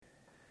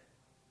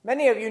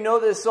Many of you know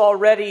this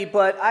already,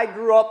 but I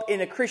grew up in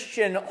a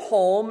Christian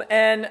home,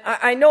 and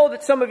I know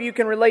that some of you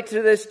can relate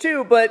to this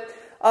too, but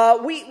I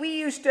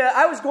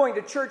was going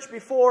to church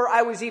before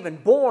I was even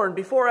born,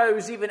 before I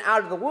was even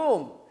out of the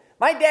womb.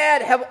 My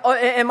dad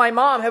and my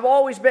mom have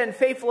always been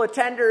faithful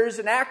attenders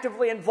and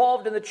actively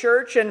involved in the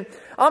church, and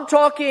I'm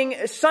talking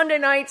Sunday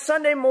night,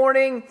 Sunday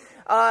morning,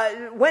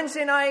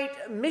 Wednesday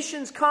night,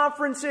 missions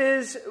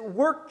conferences,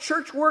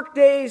 church work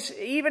days,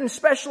 even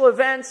special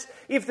events.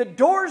 If the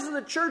doors of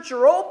the church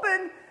are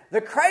open,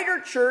 the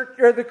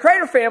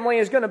Kreider family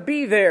is going to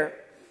be there.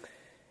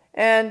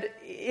 And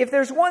if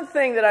there's one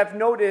thing that I've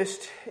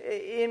noticed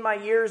in my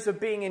years of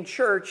being in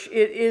church,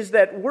 it is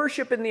that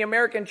worship in the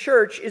American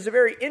church is a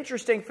very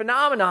interesting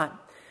phenomenon.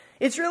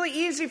 It's really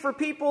easy for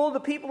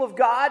the people of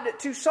God,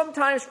 to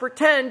sometimes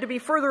pretend to be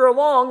further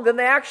along than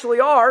they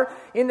actually are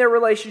in their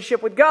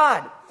relationship with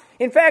God.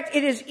 In fact,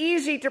 it is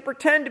easy to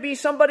pretend to be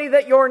somebody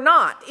that you're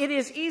not. It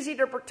is easy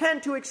to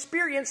pretend to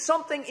experience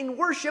something in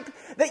worship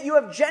that you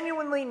have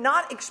genuinely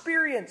not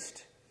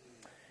experienced.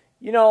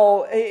 You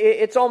know,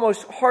 it's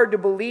almost hard to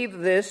believe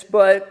this,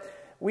 but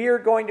we are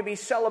going to be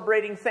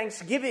celebrating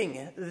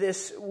Thanksgiving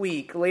this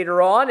week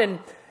later on,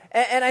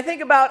 and I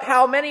think about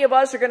how many of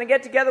us are going to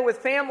get together with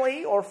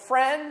family or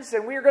friends,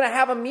 and we're going to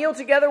have a meal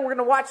together. We're going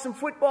to watch some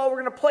football.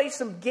 We're going to play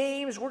some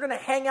games. We're going to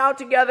hang out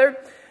together.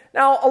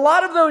 Now, a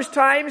lot of those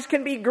times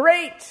can be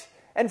great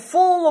and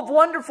full of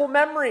wonderful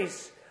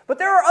memories. But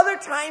there are other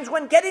times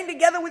when getting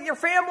together with your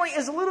family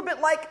is a little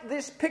bit like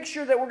this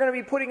picture that we're going to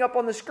be putting up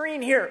on the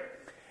screen here.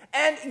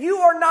 And you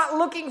are not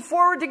looking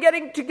forward to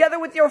getting together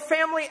with your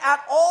family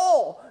at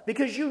all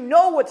because you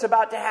know what's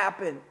about to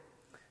happen.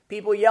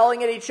 People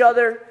yelling at each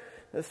other,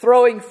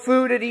 throwing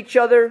food at each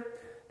other,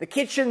 the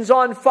kitchen's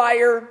on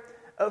fire,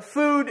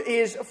 food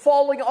is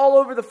falling all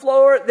over the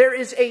floor, there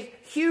is a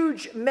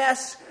huge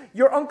mess.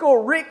 Your Uncle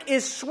Rick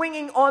is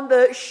swinging on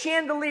the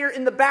chandelier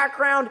in the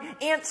background.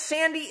 Aunt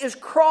Sandy is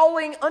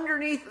crawling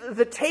underneath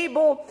the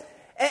table.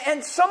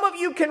 And some of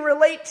you can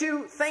relate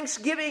to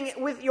Thanksgiving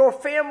with your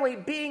family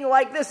being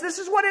like this. This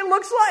is what it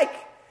looks like.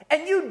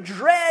 And you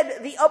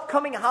dread the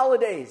upcoming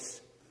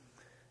holidays.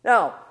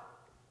 Now,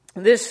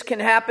 this can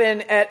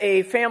happen at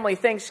a family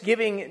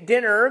Thanksgiving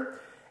dinner.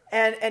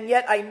 And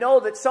yet I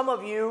know that some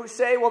of you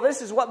say, well,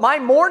 this is what my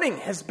morning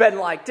has been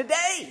like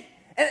today.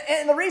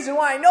 And the reason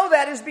why I know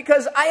that is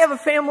because I have a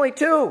family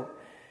too.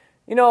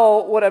 You know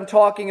what I'm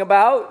talking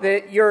about,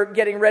 that you're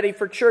getting ready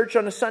for church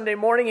on a Sunday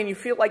morning and you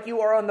feel like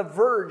you are on the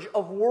verge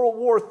of World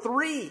War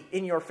III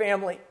in your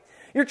family.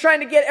 You're trying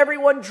to get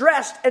everyone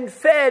dressed and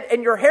fed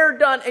and your hair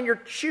done and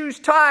your shoes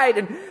tied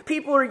and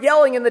people are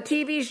yelling and the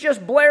TV's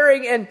just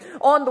blaring, and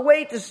on the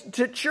way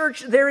to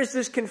church there is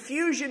this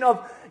confusion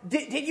of,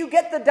 did you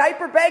get the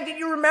diaper bag? Did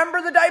you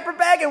remember the diaper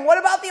bag? And what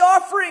about the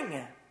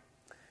offering?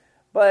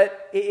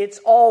 But it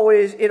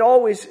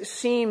always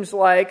seems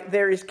like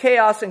there is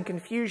chaos and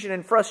confusion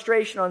and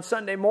frustration on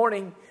Sunday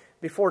morning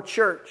before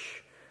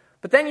church.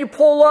 But then you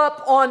pull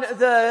up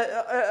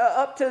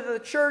up to the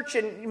church,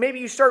 and maybe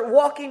you start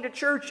walking to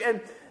church,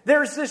 and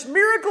there's this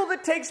miracle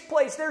that takes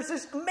place. There's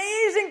this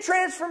amazing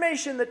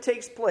transformation that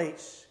takes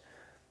place.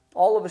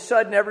 All of a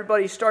sudden,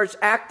 everybody starts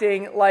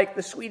acting like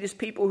the sweetest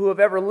people who have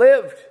ever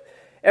lived.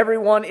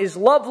 Everyone is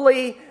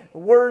lovely.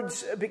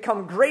 Words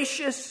become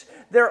gracious.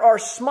 There are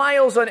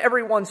smiles on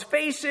everyone's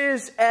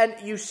faces, and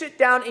you sit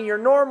down in your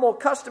normal,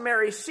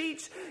 customary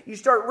seats. You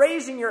start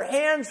raising your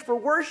hands for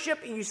worship,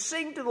 and you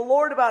sing to the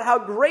Lord about how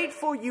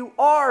grateful you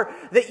are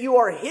that you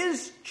are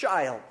His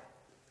child.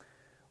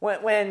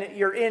 When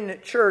you're in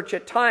church,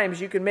 at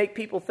times you can make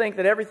people think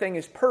that everything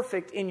is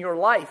perfect in your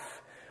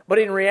life. But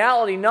in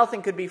reality,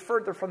 nothing could be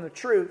further from the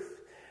truth.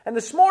 And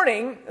this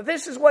morning,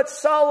 this is what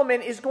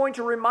Solomon is going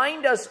to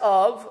remind us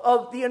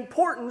of the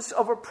importance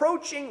of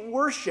approaching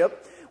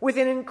worship with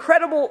an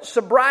incredible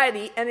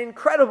sobriety and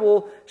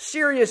incredible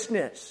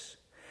seriousness.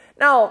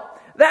 Now,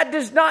 that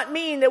does not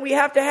mean that we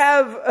have to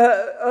have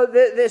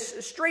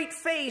this straight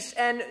face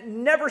and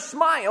never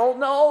smile.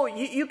 No,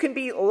 you can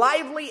be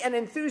lively and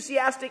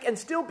enthusiastic and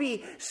still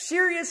be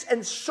serious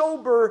and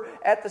sober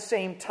at the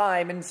same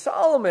time. And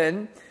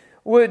Solomon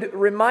would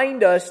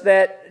remind us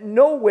that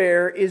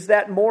nowhere is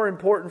that more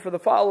important for the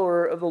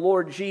follower of the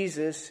Lord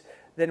Jesus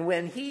than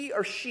when he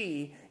or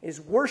she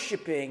is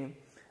worshiping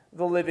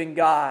the living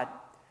God.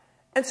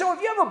 And so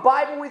if you have a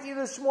Bible with you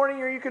this morning,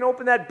 or you can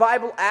open that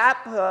Bible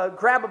app,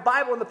 grab a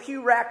Bible in the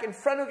pew rack in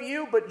front of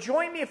you, but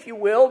join me, if you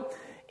will,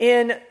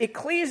 in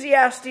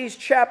Ecclesiastes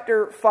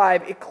chapter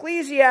 5.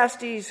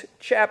 Ecclesiastes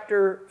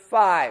chapter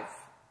 5.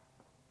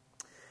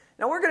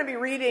 Now we're going to be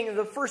reading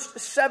the first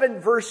 7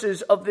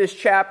 verses of this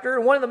chapter,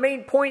 and one of the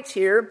main points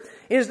here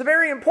is the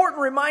very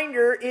important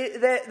reminder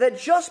that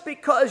just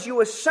because you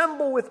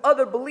assemble with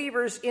other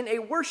believers in a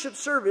worship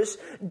service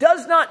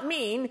does not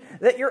mean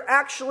that you're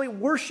actually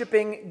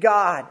worshiping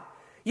God.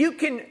 You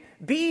can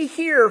be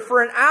here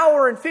for an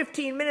hour and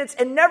 15 minutes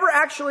and never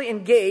actually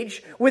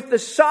engage with the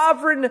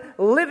sovereign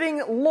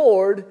living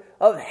Lord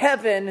of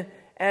heaven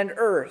and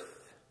earth.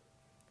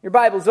 Your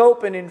Bible's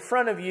open in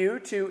front of you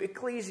to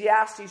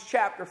Ecclesiastes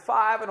chapter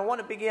 5, and I want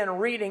to begin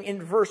reading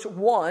in verse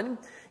 1.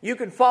 You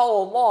can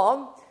follow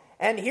along,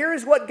 and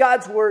here's what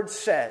God's Word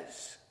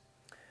says.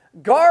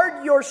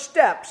 Guard your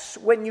steps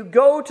when you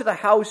go to the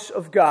house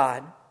of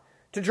God.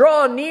 To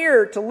draw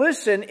near to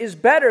listen is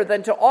better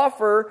than to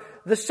offer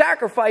the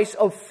sacrifice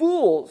of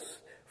fools,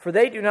 for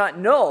they do not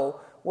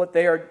know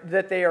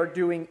that they are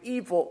doing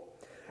evil.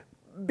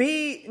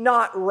 Be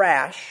not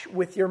rash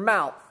with your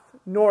mouth,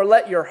 nor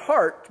let your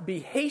heart be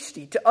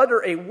hasty to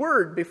utter a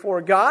word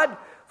before God,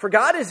 for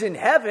God is in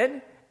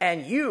heaven,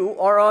 and you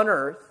are on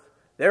earth.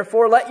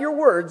 Therefore let your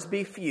words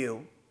be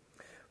few.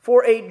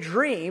 For a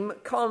dream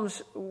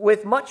comes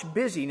with much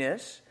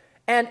busyness,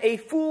 and a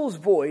fool's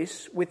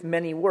voice with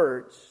many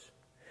words.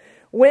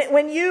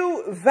 When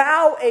you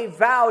vow a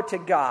vow to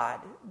God,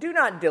 do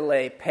not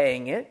delay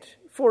paying it,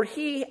 for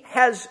he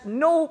has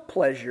no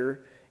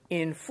pleasure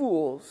in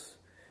fools.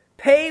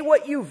 Pay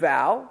what you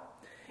vow.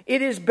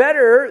 It is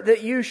better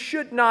that you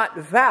should not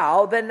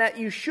vow than that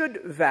you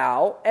should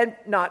vow and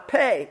not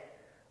pay.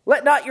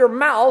 Let not your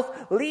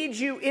mouth lead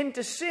you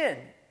into sin.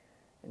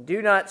 And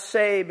do not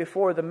say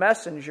before the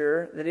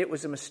messenger that it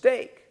was a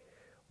mistake.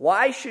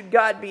 Why should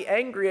God be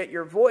angry at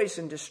your voice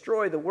and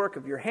destroy the work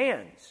of your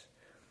hands?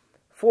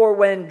 For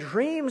when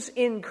dreams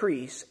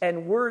increase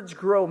and words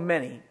grow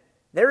many,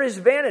 there is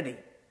vanity.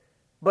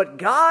 But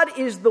God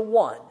is the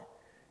one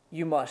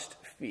you must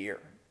fear.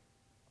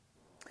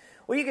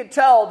 Well, you can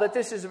tell that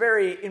this is a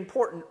very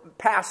important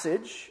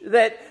passage,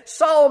 that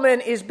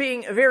Solomon is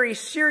being very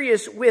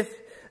serious with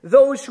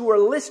those who are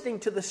listening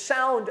to the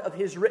sound of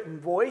his written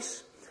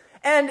voice.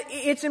 And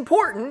it's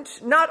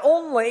important not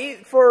only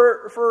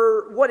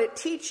for what it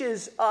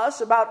teaches us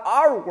about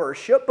our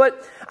worship,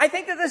 but I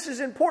think that this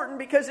is important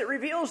because it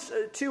reveals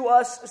to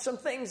us some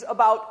things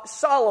about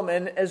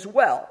Solomon as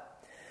well.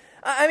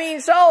 I mean,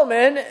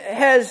 Solomon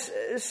has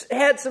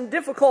had some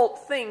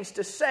difficult things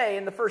to say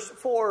in the first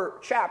 4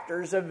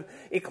 chapters of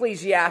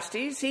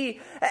Ecclesiastes. He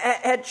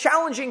had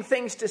challenging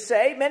things to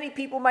say. Many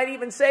people might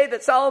even say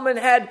that Solomon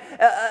had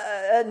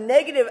a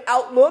negative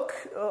outlook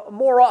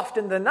more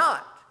often than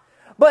not.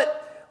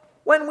 But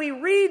when we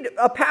read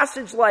a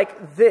passage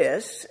like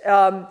this,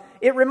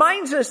 it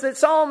reminds us that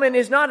Solomon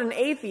is not an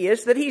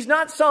atheist, that he's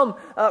not some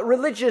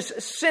religious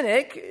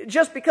cynic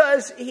just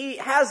because he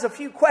has a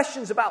few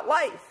questions about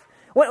life.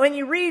 When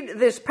you read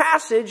this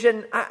passage,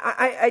 and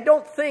I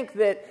don't think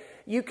that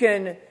you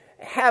can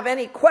have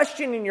any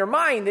question in your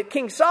mind that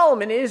King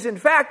Solomon is in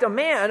fact a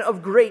man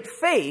of great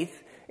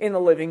faith in the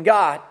living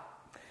God.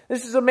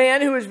 This is a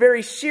man who is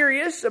very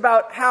serious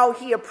about how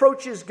he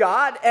approaches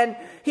God, and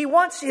he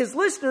wants his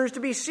listeners to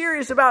be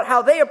serious about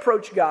how they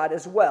approach God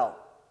as well.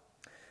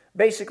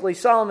 Basically,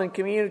 Solomon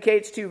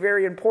communicates 2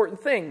 very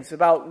important things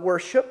about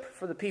worship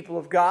for the people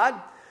of God.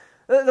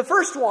 The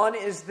first one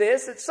is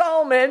this, that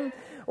Solomon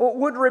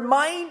would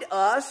remind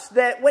us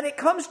that when it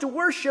comes to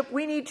worship,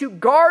 we need to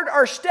guard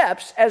our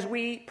steps as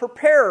we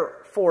prepare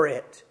for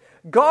it.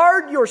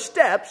 Guard your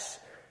steps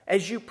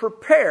as you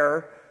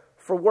prepare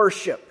for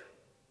worship.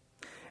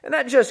 And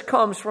that just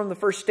comes from the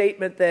first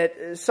statement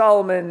that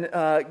Solomon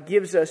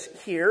gives us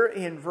here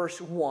in verse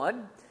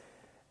 1.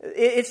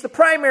 It's the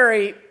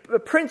primary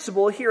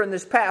principle here in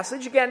this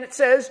passage. Again, it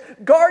says,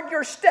 guard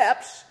your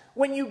steps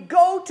when you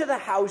go to the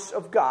house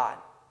of God.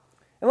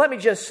 And let me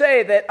just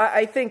say that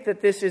I think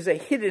that this is a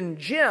hidden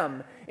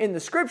gem in the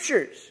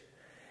Scriptures.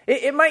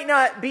 It might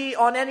not be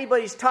on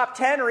anybody's top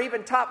 10 or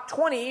even top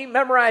 20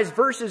 memorized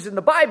verses in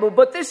the Bible,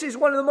 but this is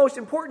one of the most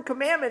important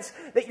commandments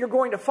that you're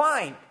going to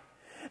find.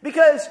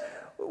 Because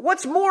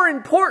what's more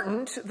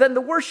important than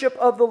the worship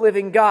of the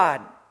living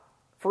God?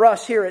 For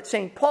us here at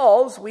St.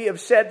 Paul's, we have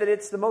said that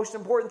it's the most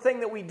important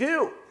thing that we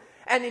do.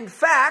 And in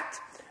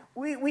fact,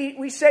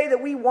 we say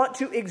that we want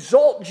to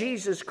exalt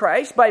Jesus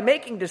Christ by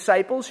making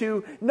disciples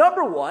who,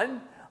 number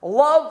one,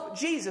 love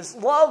Jesus,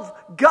 love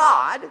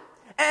God.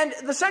 And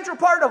the central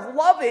part of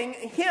loving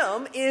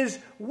Him is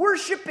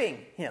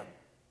worshiping Him.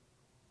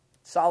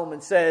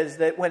 Solomon says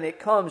that when it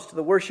comes to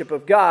the worship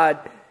of God,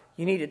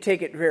 you need to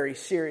take it very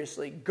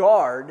seriously.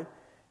 Guard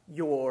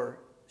your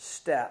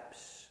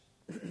steps.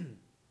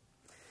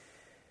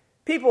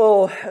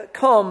 People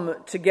come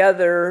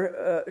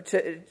together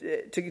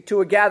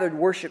to a gathered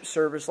worship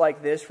service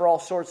like this for all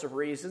sorts of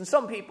reasons.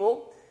 Some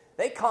people,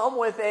 they come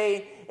with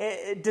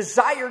a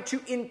desire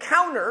to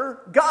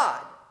encounter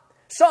God.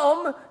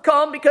 Some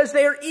come because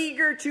they are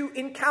eager to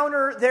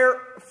encounter their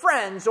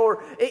friends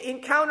or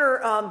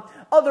encounter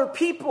other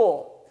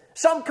people.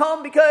 Some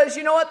come because,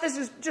 you know what, this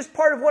is just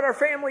part of what our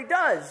family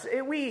does.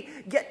 We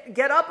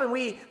get up and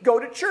we go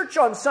to church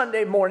on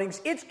Sunday mornings.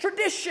 It's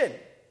tradition.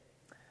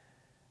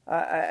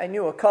 I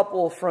knew a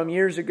couple from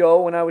years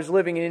ago when I was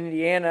living in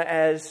Indiana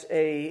as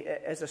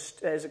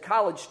a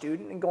college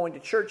student and going to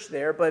church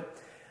there. But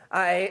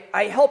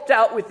I helped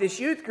out with this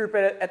youth group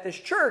at this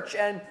church,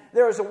 and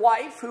there was a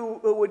wife who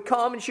would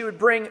come and she would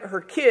bring her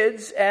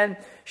kids, and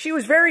she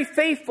was very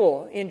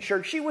faithful in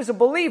church. She was a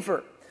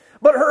believer.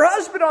 But her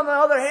husband, on the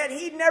other hand,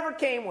 he never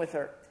came with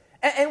her.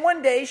 And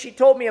one day she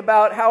told me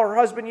about how her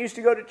husband used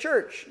to go to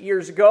church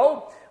years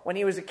ago when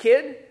he was a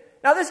kid.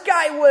 Now, this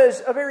guy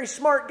was a very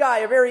smart guy,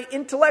 a very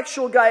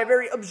intellectual guy, a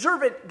very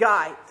observant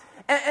guy.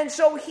 And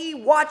so he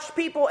watched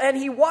people, and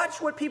he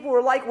watched what people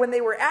were like when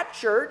they were at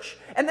church,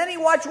 and then he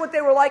watched what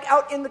they were like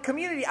out in the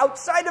community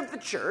outside of the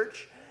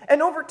church.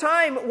 And over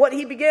time, what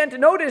he began to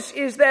notice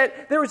is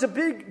that there was a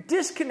big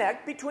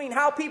disconnect between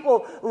how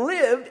people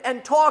lived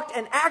and talked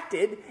and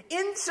acted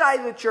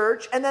inside the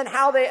church, and then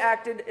how they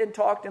acted and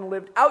talked and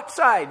lived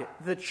outside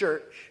the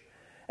church.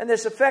 And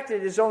this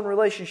affected his own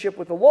relationship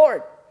with the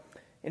Lord.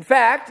 In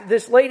fact,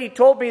 this lady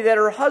told me that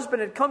her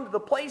husband had come to the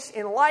place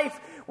in life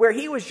where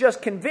he was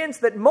just convinced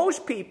that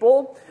most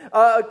people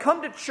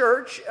come to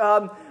church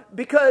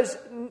because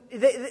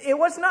it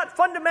was not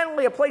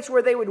fundamentally a place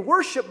where they would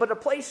worship, but a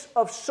place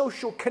of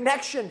social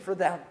connection for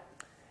them.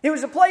 It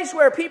was a place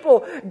where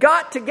people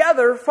got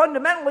together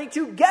fundamentally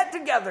to get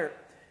together.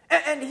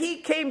 And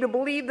he came to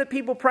believe that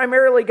people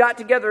primarily got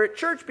together at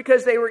church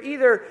because they were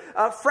either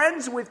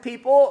friends with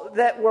people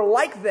that were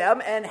like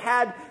them and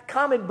had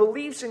common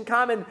beliefs and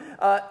common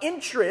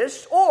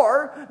interests,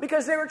 or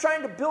because they were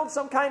trying to build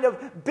some kind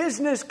of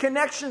business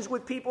connections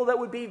with people that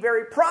would be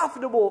very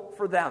profitable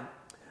for them.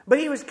 But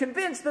he was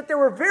convinced that there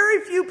were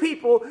very few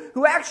people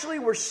who actually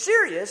were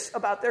serious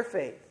about their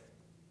faith.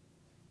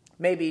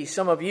 Maybe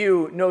some of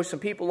you know some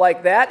people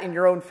like that in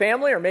your own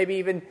family, or maybe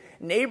even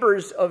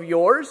neighbors of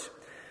yours.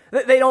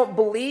 They don't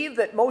believe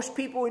that most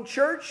people in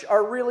church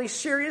are really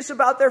serious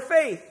about their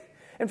faith.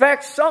 In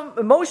fact,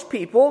 most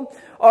people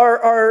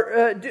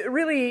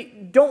really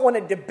don't want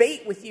to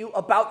debate with you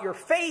about your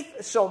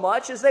faith so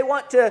much as they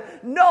want to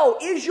know,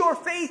 is your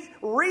faith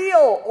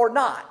real or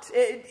not?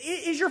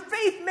 Is your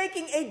faith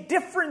making a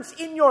difference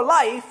in your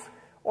life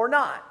or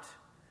not?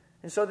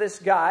 And so this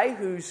guy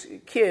whose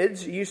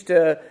kids used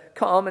to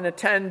come and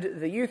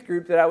attend the youth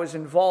group that I was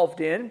involved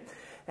in,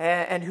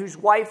 and whose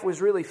wife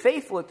was really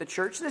faithful at the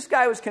church, this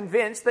guy was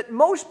convinced that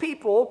most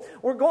people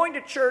were going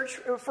to church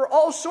for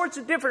all sorts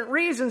of different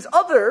reasons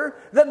other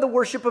than the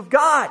worship of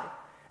God.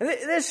 And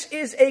this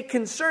is a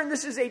concern,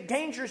 this is a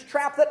dangerous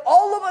trap that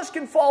all of us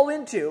can fall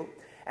into.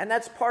 And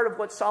that's part of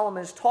what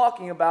Solomon is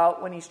talking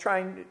about when he's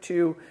trying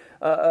to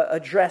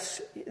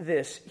address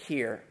this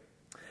here.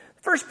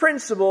 First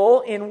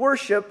principle in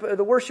worship,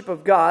 the worship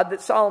of God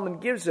that Solomon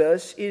gives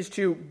us, is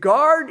to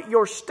guard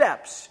your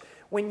steps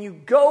when you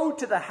go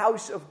to the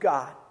house of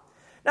God.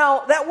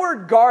 Now, that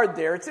word guard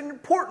there, it's an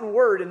important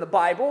word in the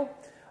Bible.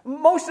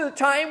 Most of the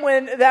time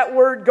when that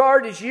word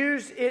guard is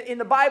used in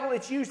the Bible,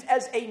 it's used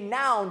as a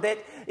noun, that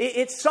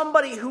it's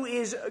somebody who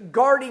is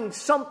guarding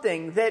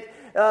something, that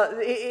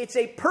it's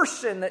a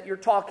person that you're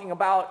talking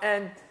about.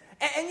 And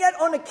yet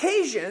on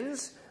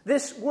occasions,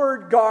 this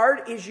word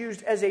guard is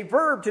used as a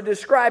verb to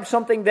describe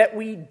something that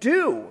we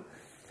do.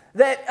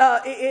 That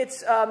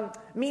it's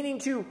meaning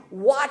to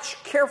watch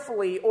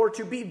carefully, or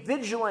to be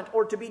vigilant,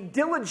 or to be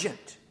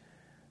diligent.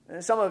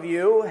 And some of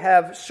you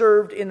have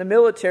served in the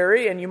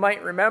military, and you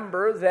might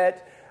remember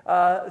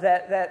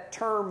that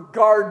term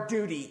guard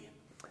duty.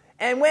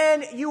 And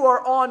when you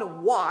are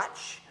on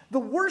watch, the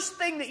worst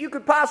thing that you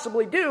could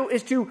possibly do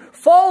is to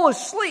fall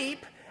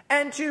asleep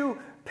and to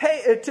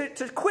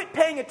quit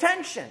paying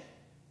attention.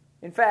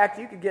 In fact,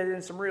 you could get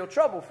in some real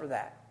trouble for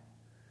that.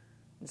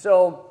 And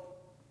so,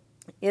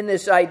 in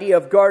this idea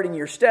of guarding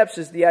your steps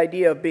is the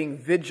idea of being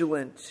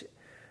vigilant.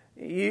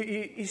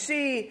 You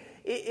see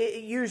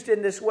it used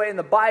in this way in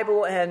the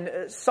Bible,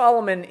 and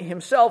Solomon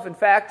himself, in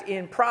fact,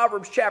 in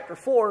Proverbs chapter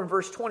 4 and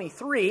verse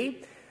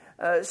 23,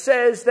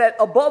 says that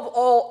above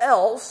all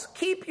else,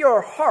 keep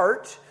your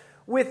heart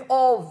with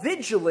all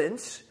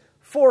vigilance,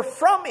 for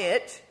from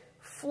it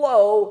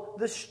flow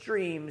the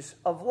streams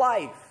of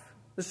life.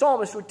 The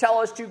psalmist would tell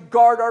us to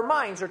guard our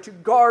minds, or to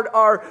guard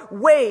our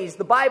ways.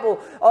 The Bible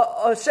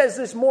says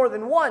this more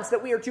than once,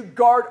 that we are to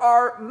guard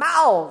our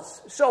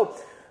mouths. So,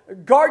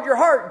 guard your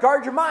heart,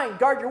 guard your mind,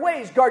 guard your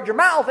ways, guard your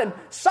mouth. And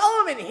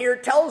Solomon here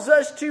tells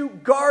us to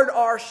guard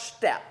our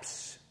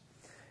steps.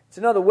 It's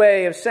another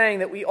way of saying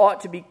that we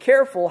ought to be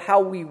careful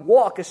how we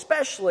walk,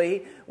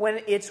 especially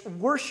when it's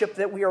worship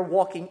that we are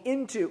walking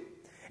into.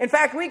 In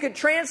fact, we could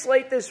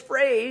translate this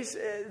phrase,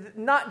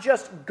 not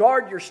just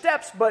guard your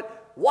steps, but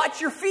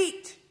watch your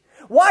feet.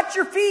 Watch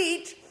your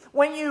feet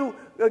when you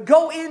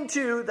go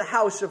into the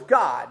house of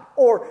God.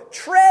 Or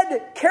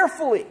tread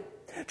carefully.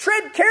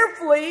 Tread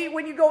carefully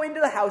when you go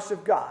into the house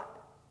of God.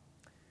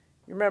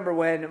 You remember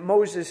when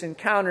Moses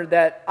encountered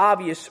that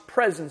obvious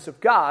presence of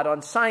God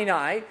on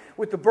Sinai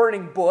with the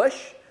burning bush?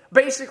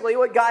 Basically,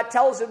 what God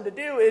tells him to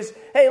do is,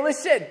 hey,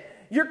 listen,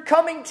 you're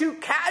coming too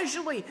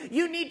casually.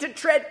 You need to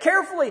tread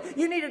carefully.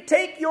 You need to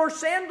take your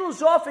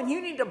sandals off, and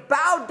you need to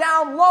bow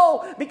down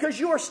low, because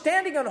you are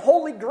standing on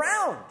holy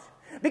ground.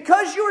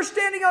 Because you are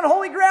standing on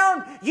holy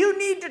ground, you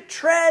need to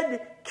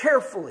tread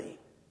carefully.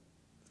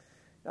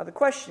 Now the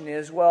question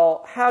is,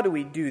 well, how do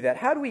we do that?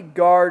 How do we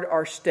guard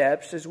our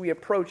steps as we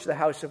approach the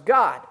house of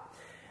God?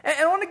 And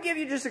I want to give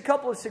you just a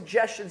couple of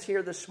suggestions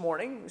here this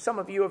morning. Some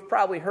of you have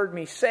probably heard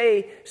me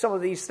say some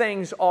of these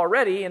things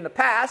already in the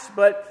past,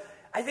 but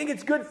I think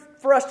it's good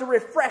for us to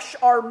refresh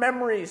our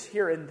memories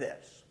here in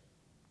this.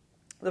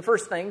 The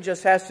first thing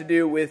just has to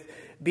do with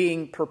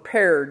being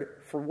prepared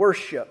for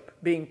worship,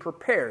 being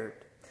prepared.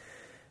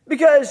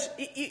 Because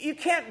you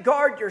can't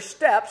guard your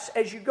steps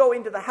as you go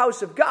into the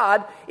house of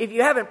God if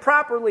you haven't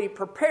properly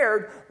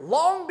prepared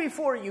long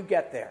before you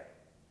get there.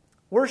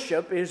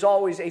 Worship is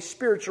always a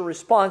spiritual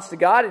response to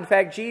God. In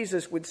fact,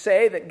 Jesus would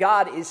say that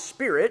God is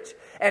spirit,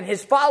 and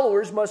his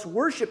followers must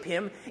worship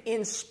him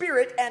in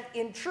spirit and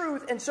in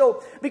truth. And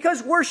so,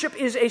 because worship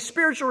is a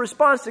spiritual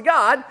response to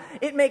God,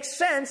 it makes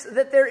sense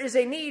that there is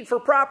a need for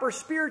proper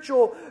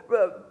spiritual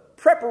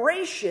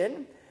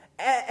preparation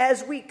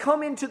as we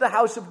come into the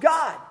house of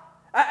God.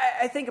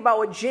 I think about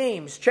what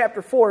James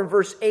chapter 4 and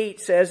verse 8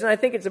 says, and I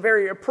think it's a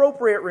very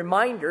appropriate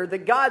reminder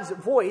that God's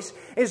voice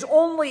is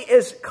only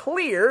as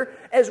clear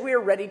as we are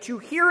ready to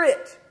hear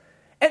it.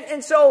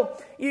 And so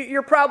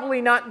you're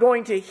probably not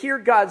going to hear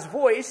God's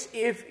voice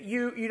if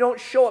you don't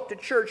show up to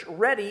church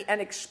ready and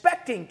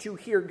expecting to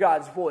hear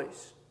God's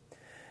voice.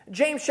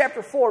 James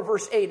chapter 4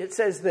 verse 8, it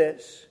says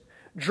this,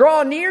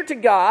 "Draw near to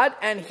God,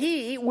 and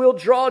he will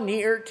draw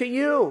near to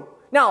you."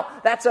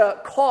 Now, that's a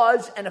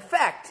cause and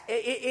effect.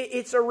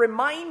 It's a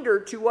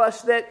reminder to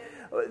us that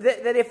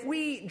if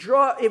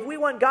we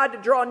want God to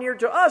draw near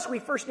to us, we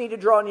first need to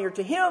draw near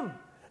to him.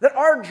 That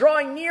our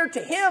drawing near to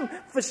him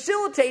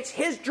facilitates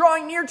his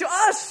drawing near to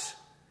us.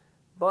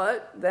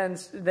 But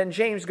then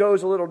James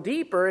goes a little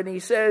deeper and he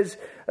says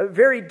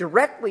very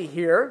directly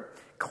here,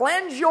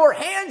 "Cleanse your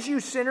hands,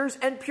 you sinners,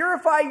 and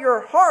purify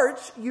your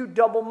hearts, you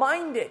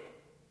double-minded."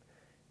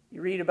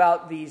 You read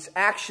about these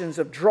actions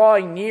of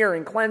drawing near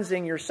and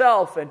cleansing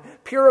yourself and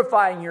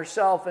purifying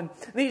yourself. And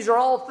these are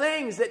all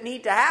things that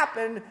need to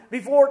happen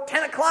before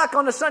 10 o'clock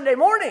on a Sunday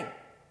morning.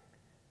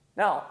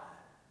 Now,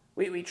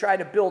 we try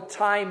to build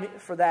time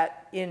for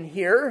that in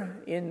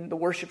here in the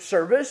worship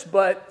service,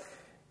 but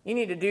you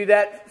need to do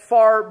that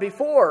far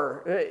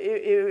before.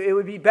 It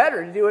would be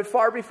better to do it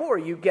far before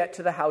you get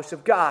to the house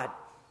of God.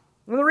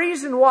 And the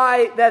reason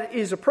why that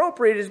is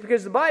appropriate is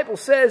because the Bible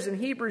says in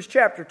Hebrews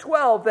chapter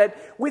 12 that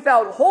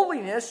without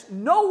holiness,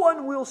 no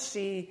one will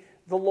see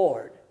the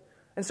Lord.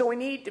 And so we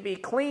need to be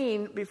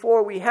clean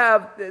before we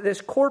have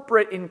this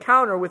corporate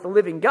encounter with the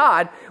living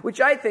God, which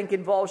I think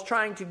involves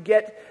trying to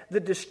get the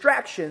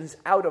distractions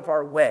out of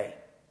our way.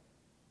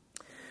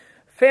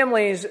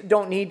 Families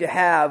don't need to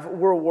have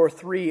World War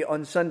III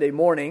on Sunday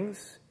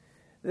mornings.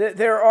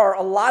 There are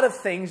a lot of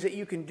things that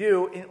you can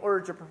do in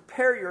order to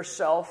prepare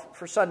yourself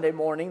for Sunday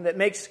morning that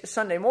makes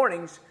Sunday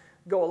mornings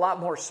go a lot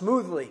more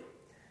smoothly.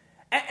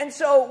 And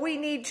so we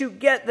need to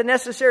get the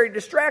necessary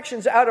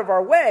distractions out of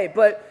our way,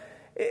 but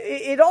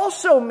it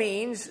also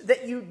means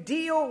that you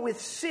deal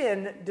with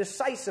sin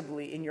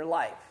decisively in your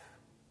life.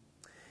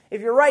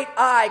 If your right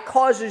eye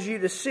causes you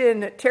to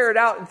sin, tear it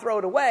out and throw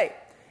it away.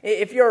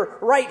 If your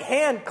right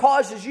hand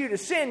causes you to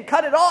sin,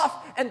 cut it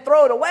off and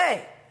throw it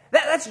away.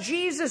 That's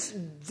Jesus'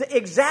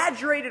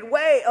 exaggerated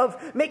way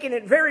of making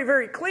it very,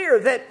 very clear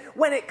that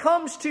when it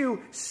comes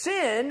to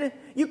sin,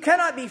 you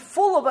cannot be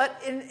full of it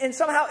and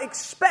somehow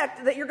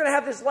expect that you're going to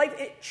have this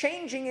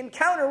life-changing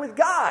encounter with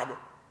God.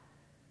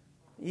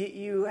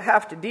 You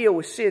have to deal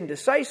with sin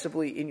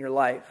decisively in your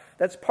life.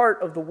 That's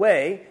part of the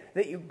way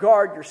that you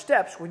guard your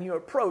steps when you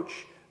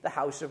approach the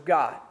house of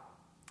God.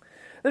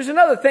 There's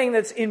another thing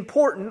that's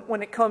important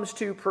when it comes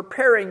to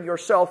preparing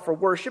yourself for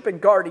worship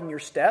and guarding your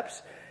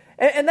steps.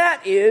 And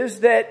that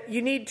is that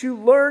you need to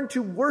learn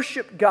to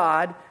worship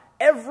God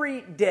every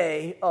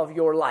day of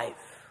your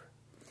life.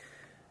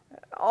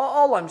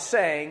 All I'm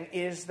saying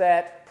is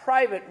that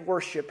private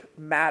worship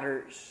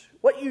matters.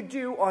 What you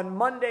do on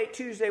Monday,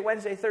 Tuesday,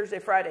 Wednesday, Thursday,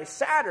 Friday,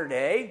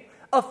 Saturday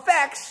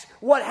affects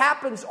what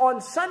happens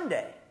on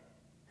Sunday.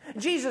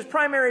 Jesus'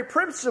 primary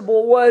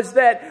principle was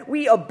that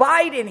we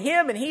abide in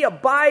him and he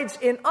abides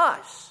in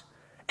us.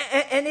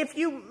 And if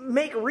you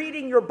make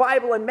reading your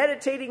Bible and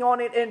meditating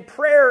on it and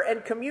prayer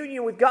and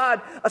communion with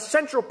God a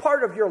central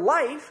part of your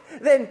life,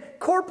 then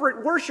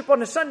corporate worship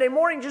on a Sunday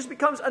morning just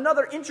becomes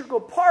another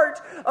integral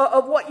part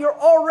of what you're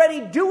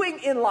already doing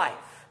in life.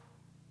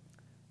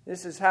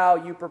 This is how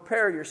you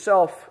prepare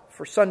yourself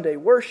for Sunday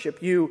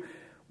worship. You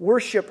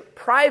worship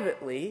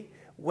privately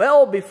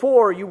well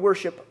before you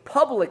worship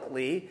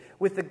publicly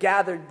with the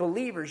gathered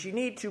believers. You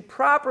need to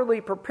properly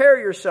prepare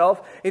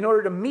yourself in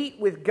order to meet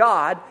with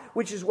God,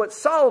 which is what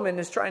Solomon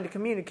is trying to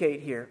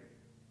communicate here.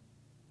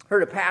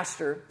 Heard a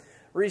pastor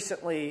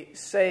recently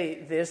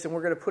say this, and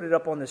we're going to put it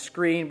up on the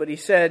screen, but he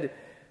said,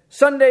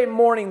 Sunday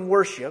morning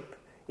worship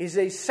is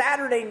a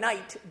Saturday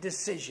night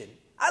decision.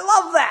 I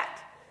love that.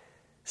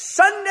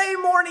 Sunday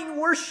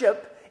morning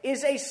worship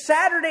is a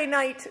Saturday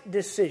night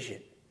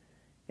decision.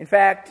 In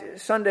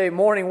fact, Sunday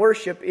morning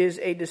worship is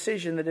a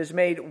decision that is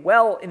made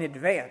well in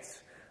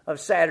advance of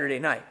Saturday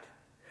night.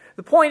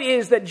 The point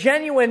is that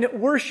genuine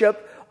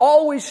worship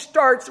always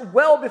starts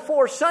well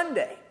before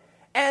Sunday.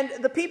 And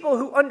the people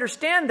who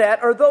understand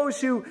that are those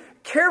who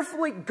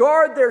carefully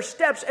guard their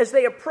steps as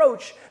they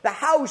approach the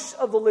house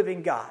of the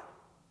living God.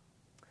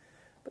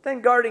 But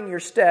then guarding your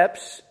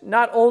steps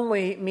not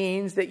only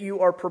means that you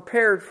are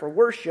prepared for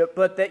worship,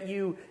 but that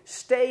you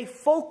stay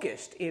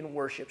focused in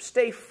worship.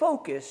 Stay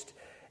focused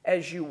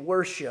as you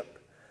worship.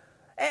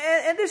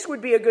 And this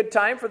would be a good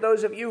time for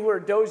those of you who are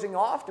dozing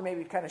off to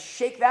maybe kind of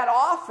shake that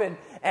off and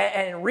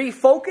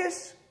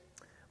refocus.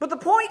 But the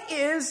point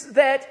is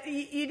that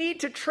you need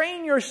to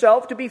train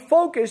yourself to be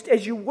focused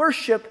as you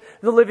worship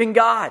the living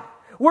God.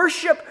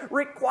 Worship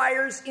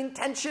requires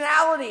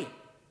intentionality.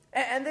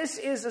 And this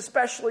is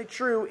especially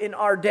true in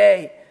our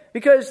day,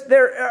 because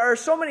there are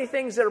so many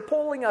things that are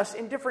pulling us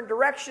in different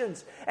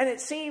directions. And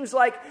it seems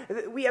like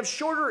we have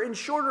shorter and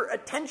shorter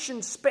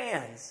attention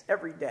spans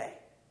every day.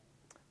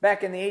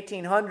 Back in the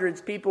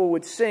 1800s, people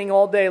would sing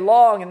all day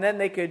long, and then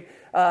they could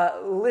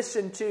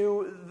listen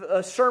to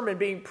a sermon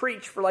being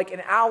preached for like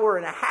an hour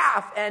and a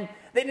half, and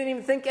they didn't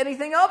even think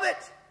anything of it.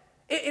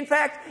 In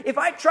fact, if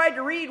I tried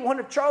to read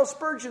one of Charles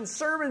Spurgeon's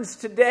sermons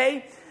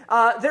today,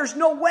 there's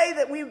no way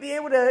that we would be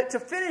able to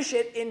finish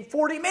it in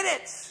 40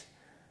 minutes.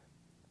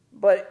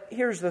 But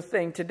here's the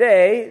thing.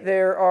 Today,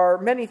 there are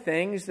many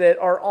things that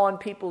are on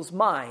people's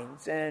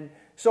minds. And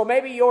so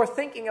maybe you're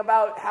thinking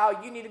about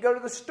how you need to go to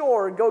the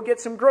store and go get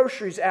some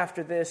groceries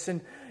after this.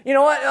 And you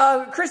know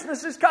what?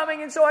 Christmas is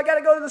coming, and so I got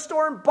to go to the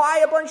store and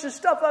buy a bunch of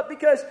stuff up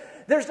because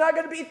there's not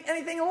going to be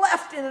anything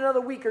left in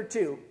another week or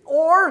two.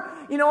 Or,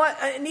 you know what?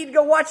 I need to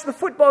go watch the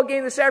football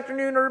game this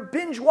afternoon or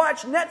binge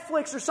watch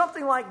Netflix or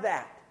something like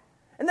that.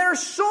 And there are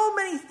so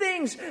many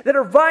things that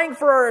are vying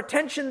for our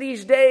attention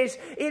these days.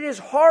 It is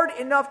hard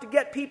enough to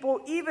get people,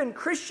 even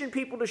Christian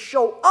people, to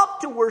show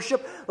up to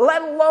worship,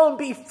 let alone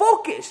be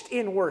focused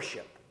in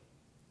worship.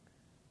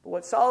 But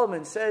what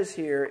Solomon says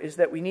here is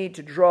that we need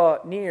to draw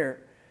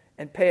near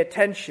and pay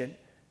attention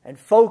and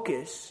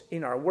focus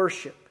in our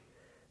worship.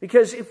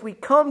 Because if we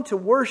come to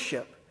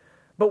worship,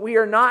 but we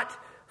are not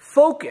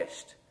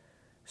focused,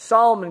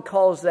 Solomon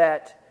calls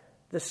that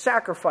the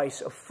sacrifice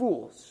of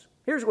fools.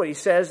 Here's what he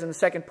says in the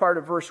second part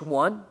of verse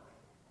 1.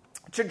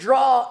 To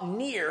draw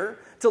near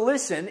to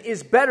listen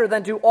is better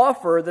than to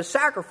offer the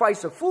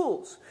sacrifice of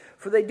fools,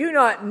 for they do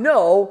not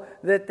know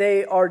that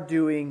they are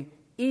doing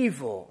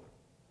evil.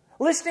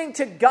 Listening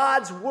to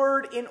God's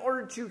word in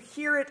order to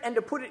hear it and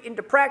to put it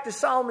into practice,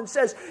 Solomon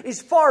says,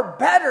 is far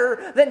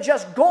better than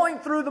just going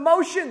through the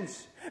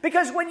motions.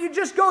 Because when you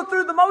just go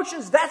through the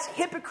motions, that's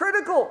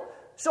hypocritical.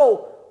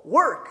 So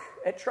work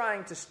at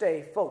trying to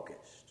stay focused.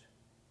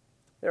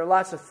 There are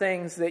lots of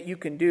things that you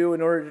can do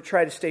in order to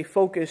try to stay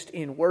focused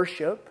in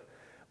worship.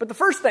 But the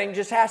first thing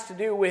just has to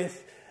do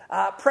with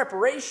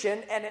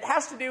preparation, and it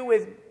has to do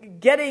with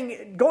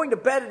going to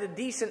bed at a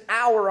decent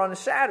hour on a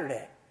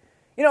Saturday.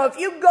 You know, if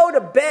you go to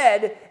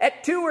bed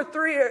at 2 or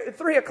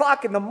 3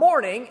 o'clock in the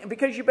morning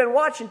because you've been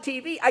watching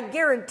TV, I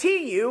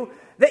guarantee you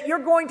that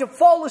you're going to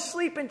fall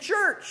asleep in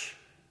church.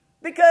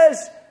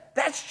 Because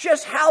that's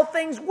just how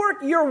things work.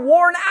 You're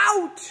worn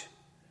out.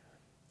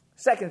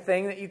 Second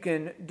thing that you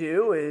can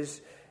do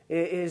is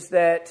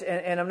that,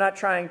 and I'm not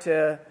trying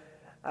to,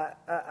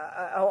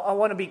 I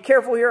want to be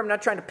careful here. I'm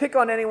not trying to pick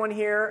on anyone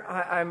here.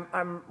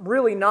 I'm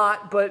really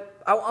not,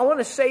 but I want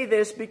to say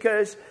this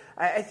because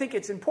I think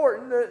it's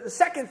important. The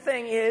second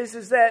thing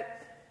is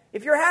that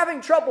if you're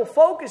having trouble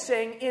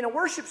focusing in a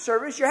worship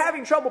service, you're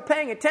having trouble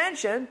paying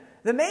attention,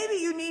 then maybe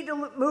you need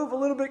to move a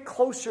little bit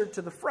closer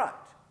to the front.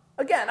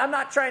 Again, I'm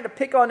not trying to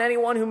pick on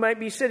anyone who might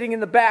be sitting in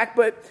the back,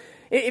 but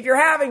if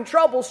you're having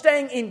trouble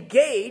staying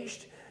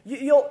engaged,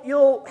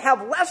 you'll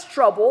have less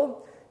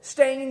trouble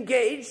staying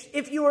engaged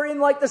if you are in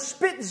like the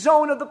spit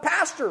zone of the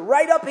pastor,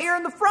 right up here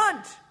in the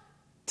front.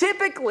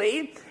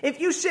 Typically,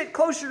 if you sit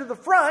closer to the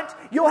front,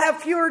 you'll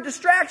have fewer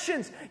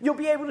distractions. You'll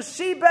be able to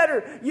see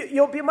better.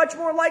 You'll be much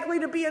more likely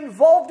to be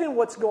involved in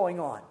what's going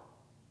on.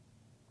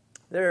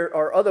 There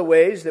are other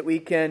ways that we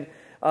can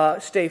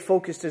stay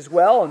focused as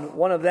well, and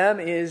one of them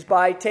is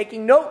by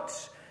taking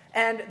notes.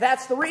 And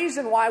that's the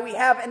reason why we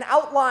have an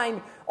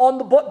outline on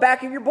the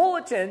back of your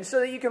bulletin, so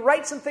that you can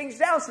write some things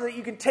down, so that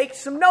you can take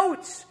some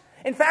notes.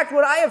 In fact,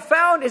 what I have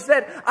found is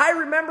that I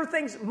remember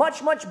things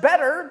much, much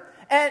better,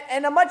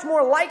 and I'm much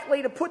more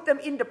likely to put them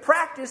into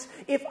practice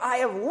if I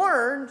have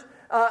learned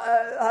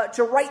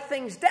to write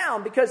things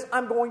down, because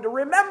I'm going to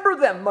remember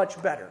them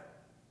much better.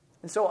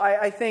 And so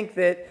I think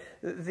that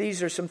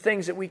these are some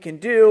things that we can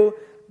do.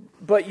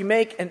 But you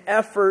make an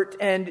effort,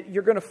 and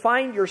you're going to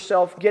find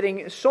yourself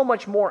getting so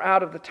much more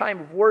out of the time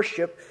of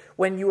worship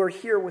when you are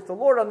here with the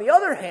Lord. On the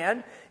other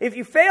hand, if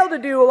you fail to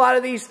do a lot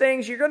of these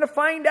things, you're going to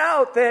find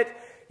out that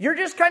you're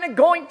just kind of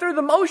going through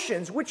the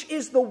motions, which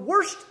is the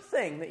worst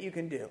thing that you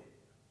can do.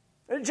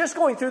 Just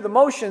going through the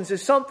motions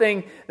is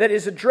something that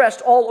is addressed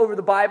all over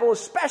the Bible,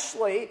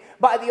 especially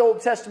by the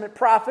Old Testament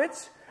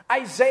prophets.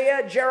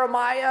 Isaiah,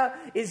 Jeremiah,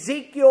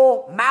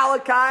 Ezekiel,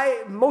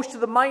 Malachi, most of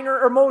the minor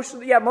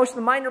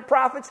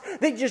prophets,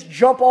 they just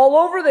jump all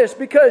over this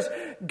because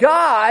to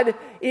God,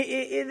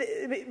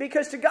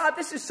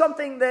 this is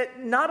something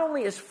that not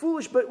only is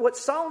foolish, but what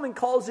Solomon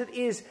calls it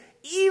is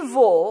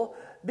evil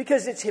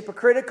because it's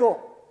hypocritical.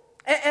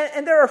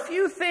 And there are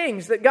few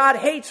things that God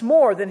hates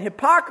more than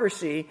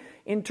hypocrisy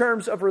in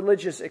terms of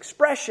religious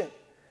expression.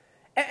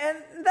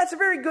 And that's a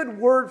very good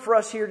word for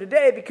us here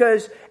today,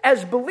 because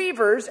as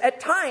believers, at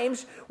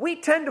times, we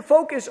tend to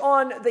focus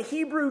on the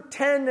Hebrew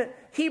 10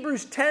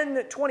 Hebrews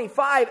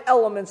 10:25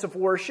 elements of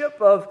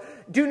worship of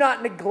do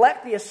not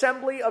neglect the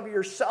assembly of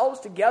yourselves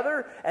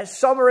together as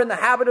some are in the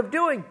habit of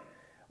doing.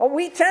 Well,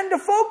 we tend to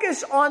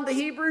focus on the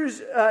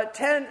Hebrews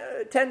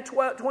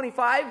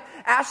 10:25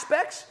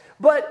 aspects,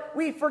 but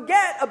we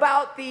forget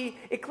about the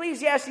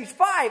Ecclesiastes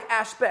 5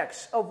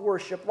 aspects of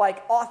worship,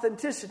 like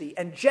authenticity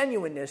and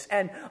genuineness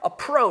and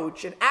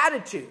approach and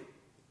attitude.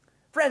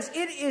 Friends,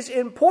 it is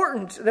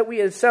important that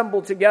we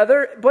assemble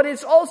together, but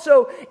it's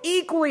also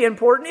equally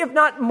important, if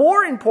not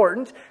more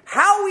important,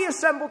 how we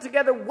assemble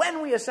together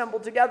when we assemble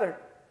together.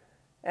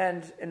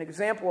 And an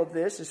example of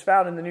this is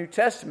found in the New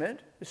Testament,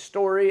 the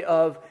story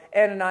of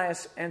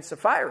Ananias and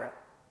Sapphira.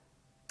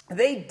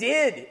 They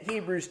did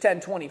Hebrews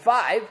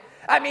 10:25.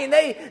 I mean,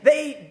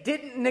 they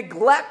didn't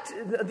neglect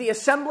the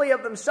assembly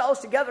of themselves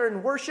together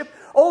in worship.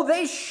 Oh,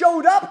 they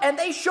showed up, and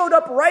they showed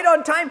up right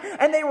on time,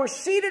 and they were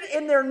seated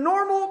in their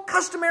normal,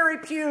 customary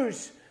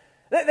pews.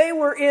 They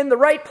were in the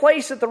right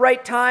place at the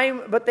right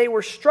time, but they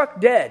were struck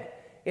dead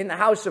in the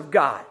house of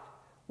God.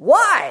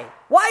 Why?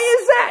 Why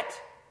is that?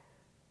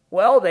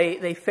 Well,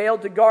 they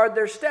failed to guard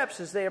their steps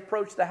as they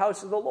approached the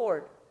house of the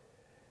Lord.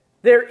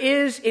 There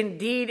is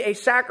indeed a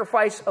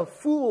sacrifice of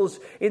fools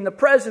in the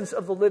presence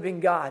of the living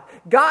God.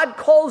 God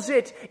calls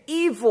it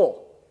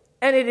evil,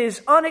 and it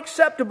is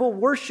unacceptable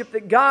worship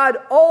that God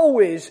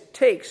always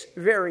takes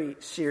very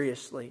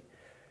seriously.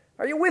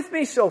 Are you with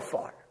me so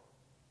far?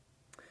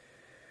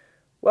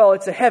 Well,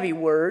 it's a heavy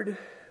word,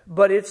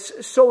 but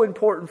it's so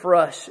important for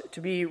us to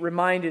be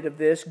reminded of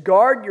this.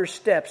 Guard your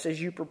steps as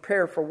you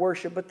prepare for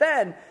worship. But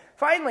then,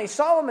 finally,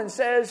 Solomon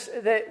says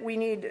that we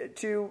need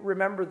to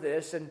remember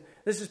this, and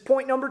this is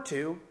point number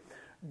 2.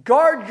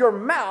 Guard your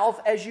mouth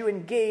as you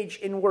engage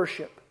in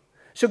worship.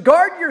 So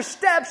guard your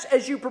steps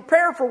as you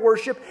prepare for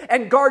worship,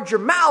 and guard your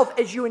mouth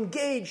as you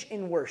engage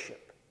in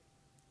worship.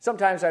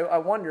 Sometimes I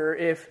wonder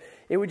if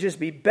it would just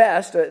be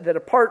best that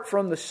apart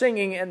from the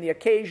singing and the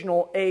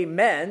occasional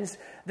amens,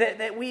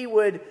 that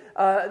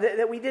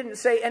we didn't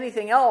say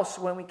anything else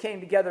when we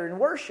came together in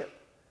worship.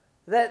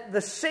 That the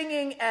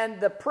singing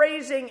and the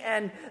praising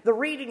and the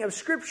reading of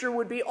Scripture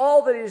would be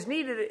all that is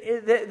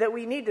needed, that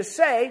we need to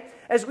say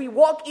as we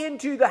walk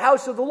into the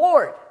house of the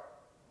Lord.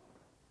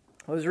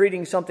 I was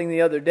reading something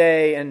the other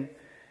day, and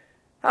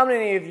how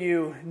many of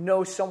you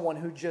know someone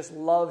who just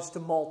loves to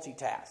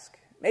multitask?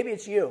 Maybe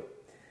it's you.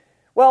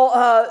 Well,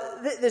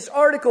 this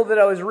article that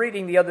I was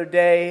reading the other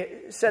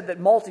day said that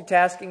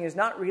multitasking is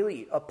not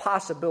really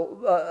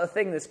a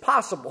thing that's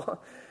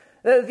possible.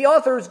 The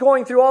author is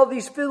going through all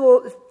these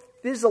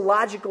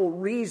physiological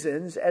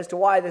reasons as to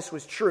why this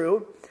was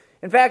true.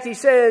 In fact, he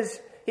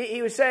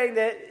was saying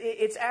that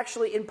it's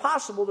actually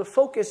impossible to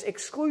focus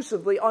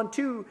exclusively on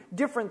 2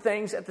 different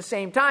things at the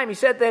same time. He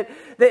said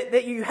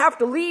that you have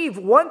to leave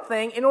one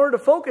thing in order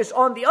to focus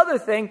on the other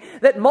thing,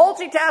 that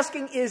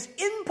multitasking is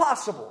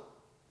impossible.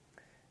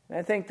 And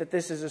I think that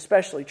this is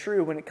especially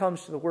true when it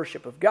comes to the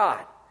worship of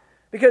God.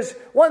 Because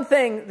one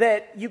thing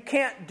that you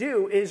can't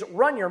do is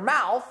run your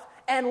mouth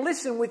and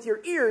listen with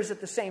your ears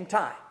at the same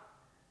time.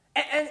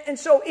 And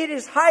so it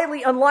is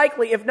highly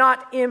unlikely, if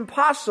not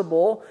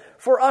impossible,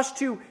 for us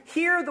to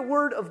hear the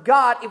word of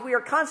God if we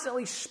are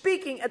constantly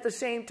speaking at the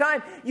same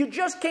time. You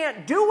just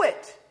can't do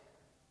it.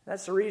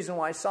 That's the reason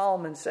why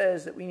Solomon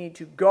says that we need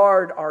to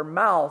guard our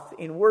mouth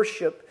in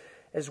worship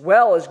as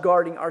well as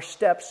guarding our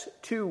steps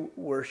to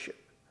worship.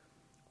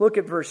 Look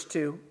at verse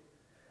 2.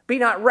 Be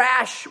not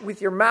rash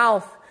with your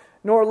mouth,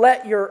 nor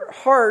let your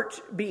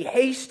heart be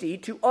hasty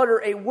to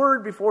utter a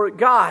word before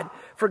God.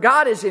 For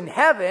God is in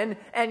heaven,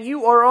 and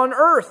you are on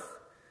earth.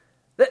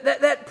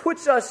 That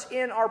puts us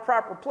in our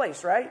proper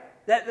place, right?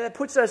 That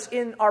puts us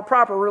in our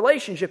proper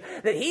relationship.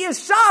 That He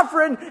is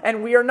sovereign,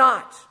 and we are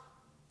not.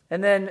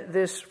 And then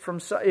this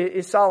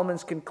is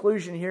Solomon's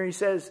conclusion here. He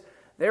says,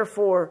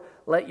 therefore,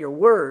 let your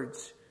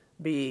words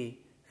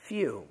be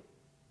few.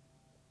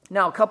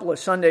 Now, a couple of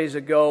Sundays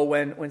ago,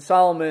 when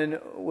Solomon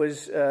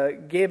was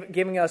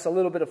giving us a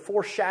little bit of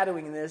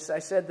foreshadowing in this, I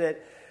said that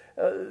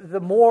the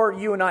more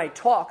you and I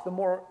talk, the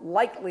more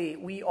likely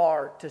we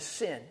are to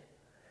sin.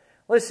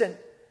 Listen,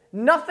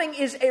 nothing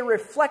is a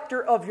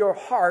reflector of your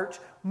heart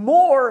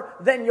more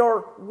than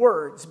your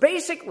words.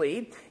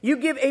 Basically, you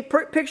give a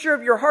picture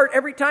of your heart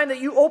every time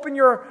that you open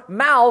your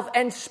mouth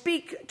and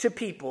speak to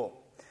people.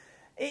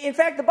 In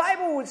fact, the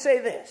Bible would say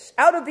this: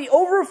 out of the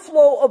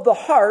overflow of the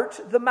heart,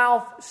 the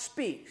mouth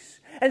speaks.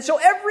 And so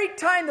every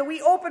time that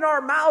we open our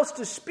mouths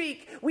to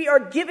speak, we are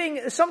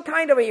giving some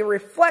kind of a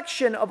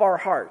reflection of our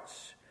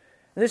hearts.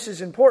 And this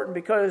is important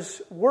because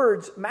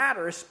words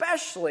matter,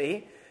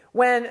 especially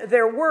when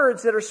they're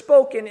words that are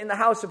spoken in the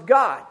house of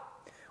God.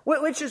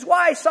 Which is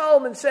why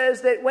Solomon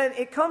says that when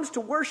it comes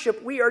to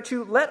worship, we are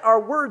to let our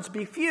words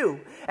be few.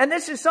 And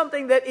this is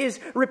something that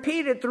is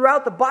repeated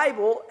throughout the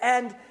Bible,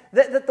 and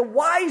that the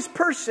wise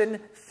person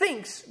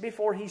thinks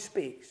before he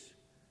speaks.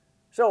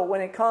 So when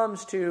it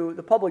comes to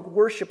the public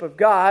worship of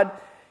God,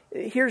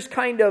 here's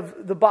kind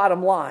of the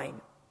bottom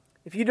line.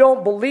 If you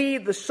don't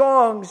believe the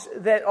songs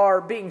that are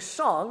being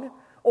sung,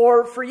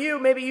 Or for you,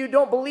 maybe you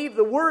don't believe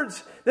the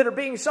words that are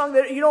being sung,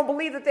 that you don't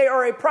believe that they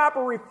are a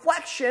proper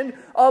reflection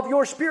of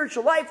your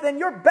spiritual life, then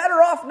you're better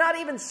off not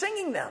even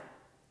singing them.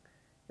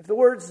 If the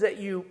words that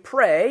you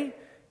pray,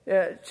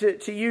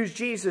 to use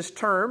Jesus'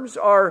 terms,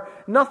 are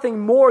nothing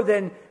more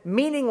than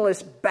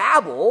meaningless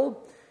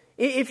babble,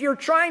 if you're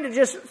trying to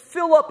just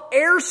fill up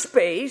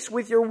airspace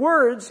with your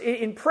words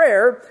in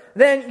prayer,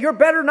 then you're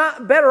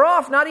better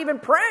off not even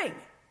praying.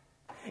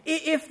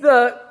 If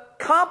the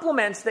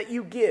compliments that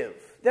you give,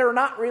 they're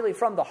not really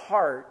from the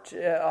heart,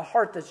 a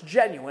heart that's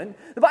genuine,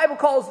 the Bible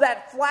calls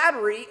that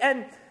flattery,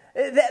 and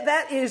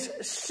that is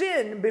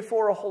sin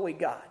before a holy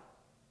God.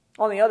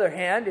 On the other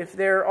hand, if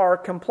there are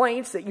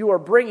complaints that you are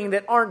bringing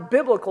that aren't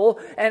biblical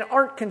and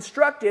aren't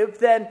constructive,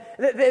 then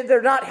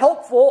they're not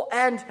helpful,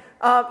 and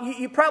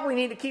you probably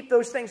need to keep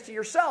those things to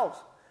yourselves.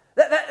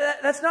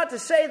 That's not to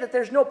say that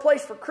there's no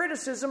place for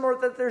criticism or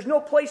that there's no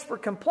place for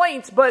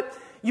complaints, but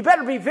you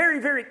better be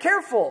very, very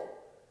careful.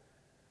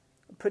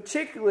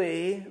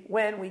 Particularly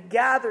when we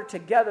gather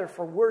together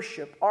for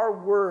worship, our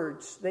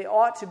words, they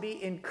ought to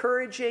be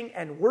encouraging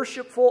and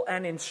worshipful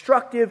and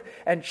instructive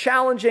and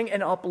challenging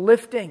and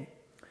uplifting.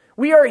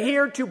 We are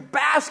here to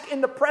bask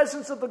in the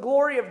presence of the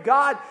glory of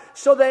God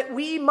so that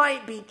we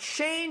might be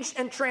changed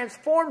and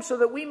transformed, so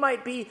that we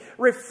might be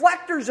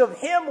reflectors of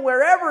Him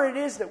wherever it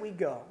is that we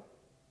go.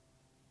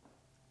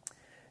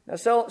 Now,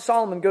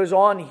 Solomon goes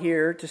on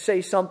here to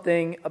say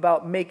something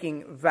about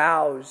making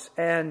vows,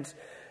 and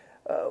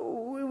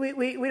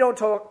we don't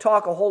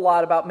talk a whole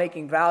lot about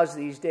making vows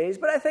these days,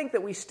 but I think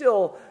that we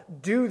still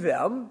do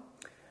them.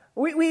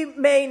 We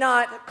may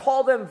not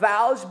call them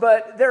vows,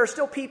 but there are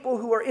still people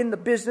who are in the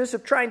business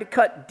of trying to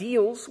cut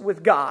deals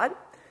with God.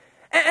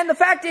 And the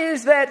fact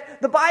is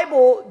that the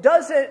Bible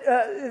doesn't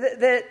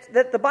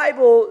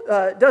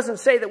doesn't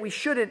say that we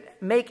shouldn't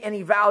make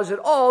any vows at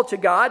all to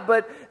God,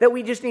 but that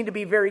we just need to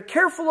be very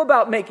careful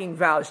about making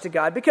vows to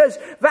God, because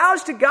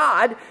vows to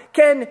God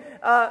can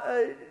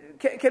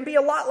be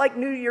a lot like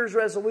New Year's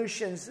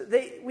resolutions.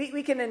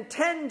 We can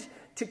intend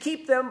to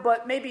keep them,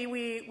 but maybe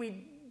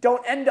we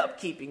don't end up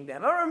keeping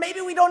them. Or maybe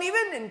we don't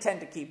even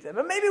intend to keep them.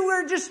 Or maybe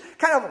we're just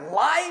kind of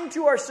lying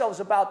to ourselves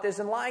about this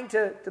and lying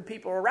to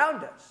people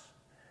around us.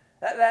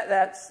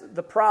 That's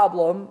the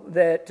problem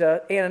that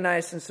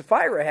Ananias and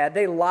Sapphira had.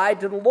 They lied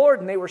to the Lord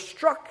and they were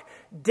struck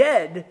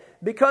dead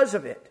because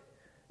of it.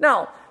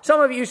 Now, some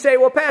of you say,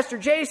 well, Pastor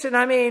Jason,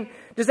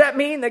 does that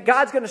mean that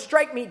God's going to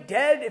strike me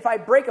dead if I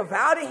break a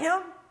vow to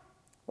Him?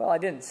 Well, I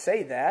didn't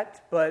say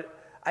that, but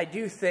I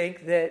do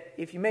think that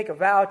if you make a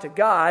vow to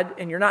God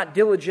and you're not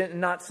diligent and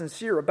not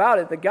sincere about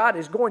it, that God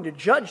is going to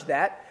judge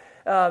that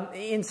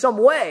in some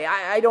way.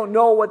 I don't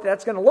know what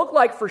that's going to look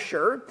like for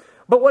sure,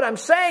 but what I'm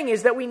saying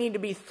is that we need to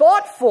be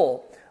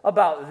thoughtful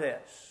about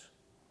this.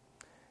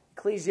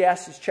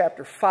 Ecclesiastes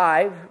chapter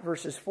 5,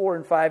 verses 4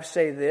 and 5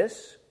 say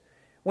this: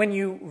 when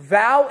you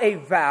vow a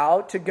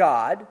vow to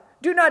God,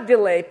 do not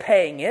delay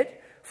paying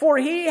it, for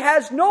He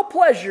has no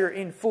pleasure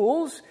in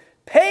fools.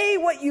 Pay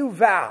what you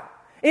vow.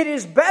 It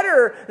is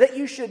better that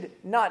you should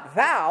not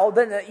vow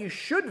than that you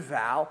should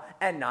vow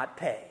and not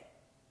pay.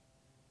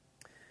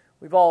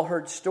 We've all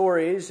heard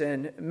stories,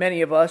 and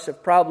many of us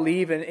have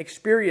probably even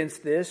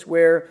experienced this,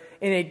 where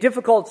in a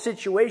difficult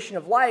situation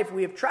of life,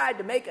 we have tried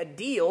to make a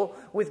deal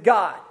with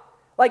God.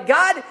 Like,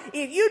 God,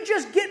 if you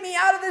just get me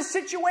out of this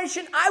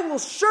situation, I will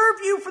serve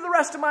you for the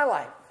rest of my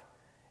life.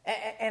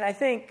 And I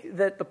think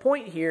that the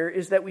point here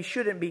is that we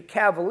shouldn't be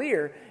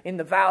cavalier in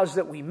the vows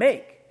that we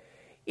make.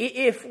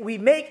 If we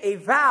make a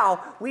vow,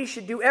 we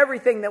should do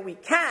everything that we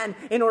can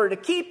in order to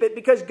keep it,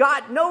 because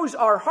God knows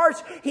our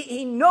hearts.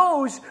 He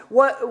knows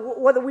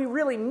whether we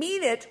really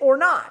mean it or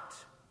not.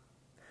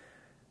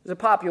 There's a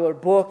popular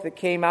book that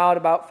came out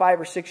about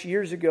 5 or 6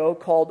 years ago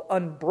called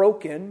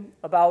Unbroken,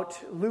 about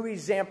Louis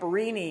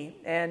Zamperini,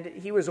 and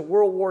he was a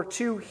World War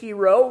II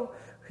hero.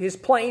 His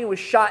plane was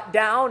shot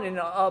down in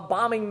a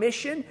bombing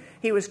mission.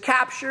 He was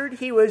captured.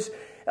 He was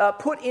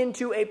put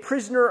into a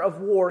prisoner of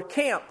war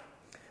camp.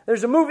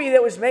 There's a movie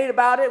that was made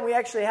about it, and we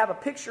actually have a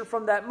picture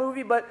from that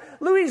movie. But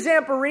Louis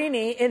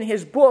Zamperini, in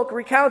his book,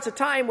 recounts a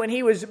time when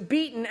he was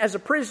beaten as a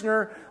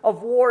prisoner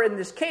of war in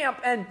this camp,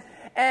 and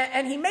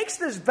he makes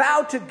this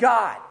vow to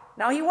God.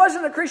 Now, he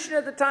wasn't a Christian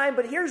at the time,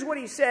 but here's what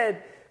he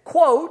said,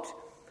 quote,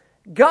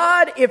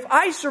 God, if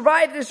I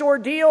survive this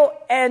ordeal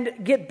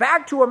and get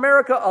back to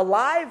America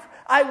alive,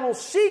 I will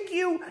seek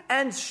you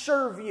and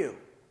serve you.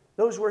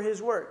 Those were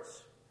his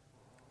words.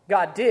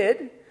 God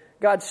did.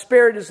 God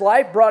spared his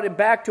life, brought him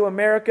back to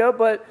America,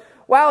 but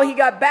while he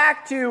got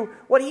back to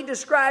what he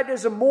described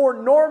as a more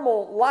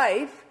normal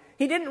life,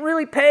 he didn't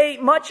really pay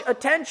much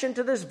attention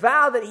to this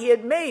vow that he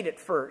had made at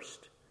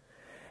first.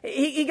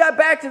 He got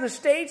back to the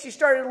States, he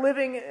started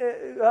living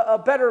a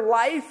better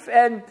life,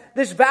 and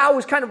this vow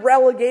was kind of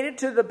relegated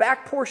to the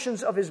back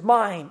portions of his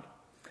mind.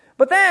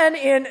 But then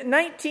in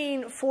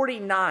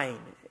 1949,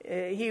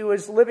 he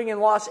was living in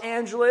Los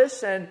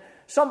Angeles, and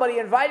somebody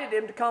invited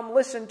him to come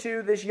listen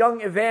to this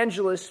young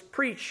evangelist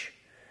preach,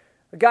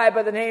 a guy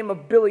by the name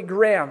of Billy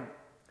Graham.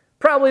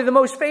 Probably the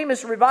most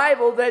famous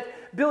revival that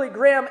Billy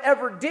Graham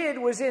ever did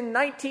was in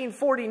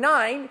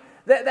 1949.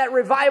 That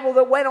revival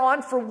that went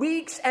on for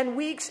weeks and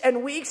weeks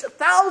and weeks.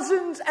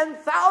 Thousands and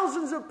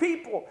thousands of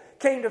people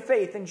came to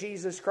faith in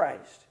Jesus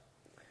Christ.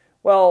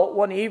 Well,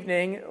 one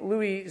evening,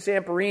 Louis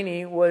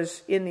Zamperini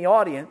was in the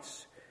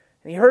audience,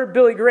 and he heard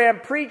Billy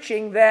Graham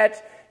preaching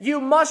that you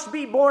must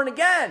be born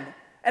again.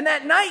 And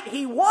that night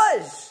he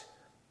was.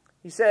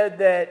 He said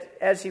that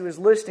as he was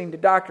listening to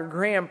Dr.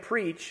 Graham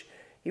preach,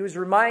 he was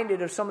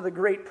reminded of some of the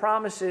great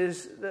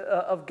promises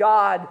of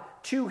God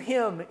to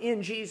him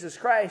in Jesus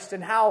Christ,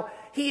 and how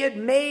he had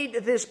made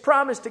this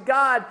promise to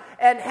God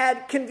and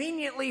had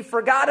conveniently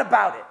forgot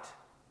about it.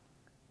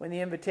 When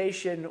the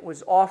invitation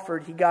was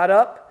offered, he got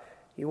up,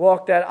 he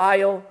walked that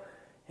aisle,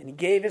 and he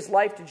gave his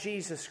life to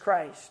Jesus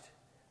Christ.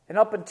 And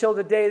up until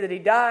the day that he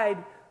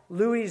died,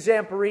 Louis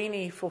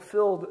Zamperini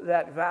fulfilled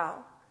that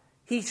vow.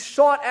 He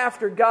sought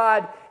after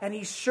God, and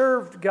he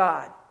served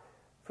God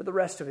for the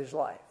rest of his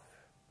life.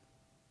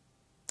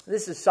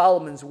 This is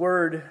Solomon's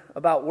word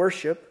about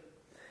worship.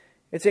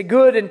 It's a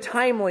good and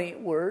timely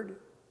word.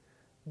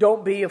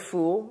 Don't be a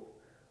fool.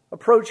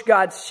 Approach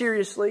God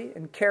seriously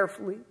and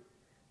carefully.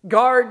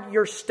 Guard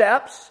your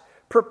steps.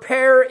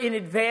 Prepare in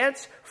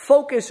advance.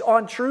 Focus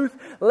on truth.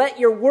 Let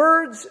your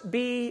words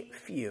be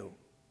few.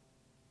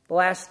 The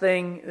last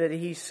thing that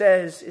he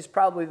says is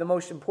probably the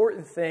most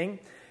important thing,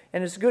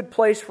 and it's a good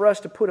place for us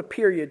to put a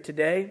period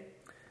today.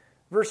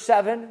 Verse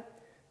 7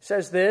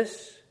 says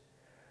this: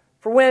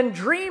 "For when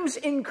dreams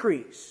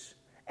increase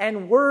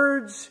and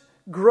words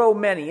grow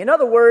many." In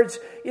other words,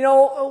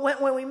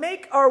 when we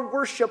make our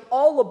worship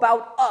all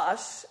about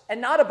us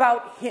and not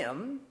about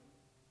Him,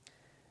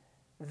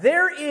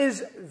 there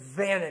is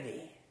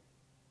vanity.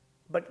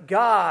 But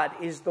God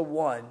is the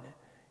one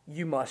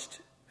you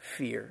must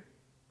fear.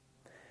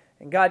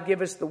 And God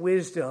give us the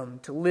wisdom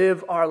to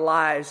live our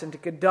lives and to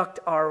conduct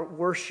our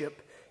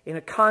worship in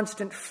a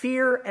constant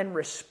fear and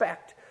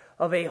respect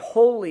of a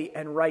holy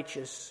and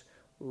righteous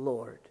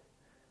Lord.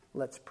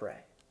 Let's pray.